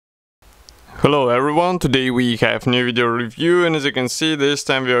Hello everyone, today we have new video review, and as you can see, this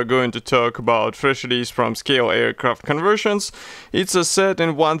time we are going to talk about fresh release from Scale Aircraft Conversions. It's a set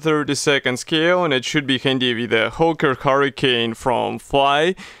in 1/32 scale, and it should be handy with a Hawker Hurricane from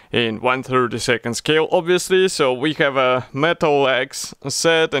Fly in 1/32 scale, obviously. So we have a metal X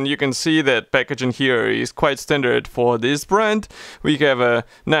set, and you can see that packaging here is quite standard for this brand. We have a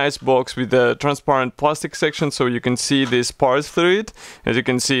nice box with a transparent plastic section, so you can see these parts through it. As you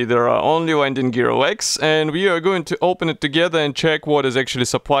can see, there are only landing gear legs, and we are going to open it together and check what is actually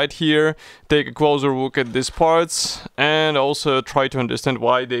supplied here, take a closer look at these parts, and also try to understand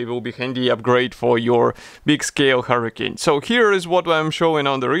why they will be handy upgrade for your big scale Hurricane. So here is what I'm showing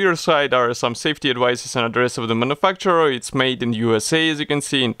on the rear side are some safety advices and address of the manufacturer. It's made in USA, as you can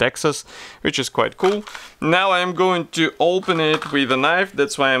see, in Texas, which is quite cool. Now I'm going to open it with a knife.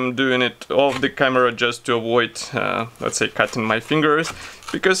 That's why I'm doing it off the camera, just to avoid, let's say, cutting my fingers,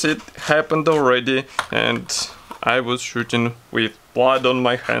 because it happened already and I was shooting with blood on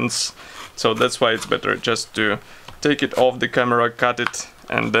my hands. So that's why it's better just to take it off the camera, cut it,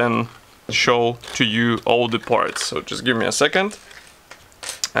 and then show to you all the parts. So just give me a second.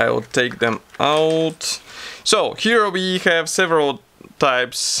 I'll take them out. So here we have several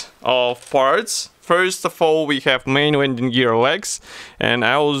types of parts. First of all, we have main landing gear legs, and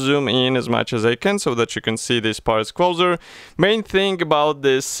I'll zoom in as much as I can so that you can see these parts closer. Main thing about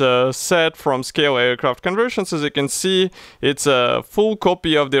this set from Scale Aircraft Conversions, as you can see, it's a full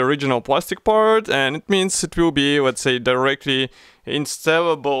copy of the original plastic part, and it means it will be, let's say, directly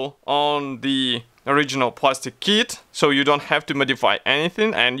installable on the original plastic kit, so you don't have to modify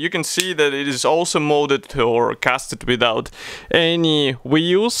anything. And you can see that it is also molded or casted without any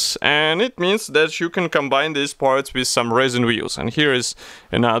wheels, and it means that you can combine these parts with some resin wheels. And here is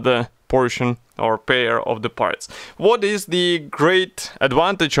another portion or pair of the parts. What is the great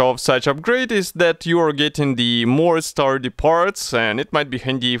advantage of such upgrade is that you are getting the more sturdy parts, and it might be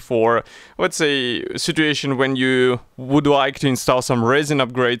handy for, let's say, a situation when you would like to install some resin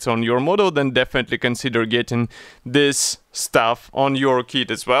upgrades on your model. Then definitely consider getting this stuff on your kit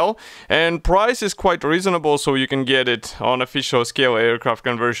as well. And price is quite reasonable, so you can get it on official Scale Aircraft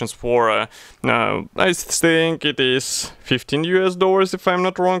Conversions for I think it is $15 US if I'm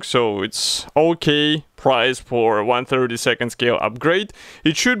not wrong, so it's okay price for 1/32 scale upgrade.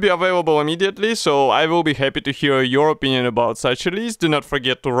 It should be available immediately, so I will be happy to hear your opinion about such a release. Do not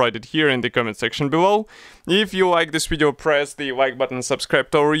forget to write it here in the comment section below. If you like this video, press the like button, subscribe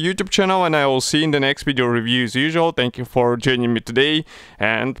to our YouTube channel, and I will see you in the next video review as usual. Thank you for joining me today,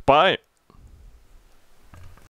 and bye!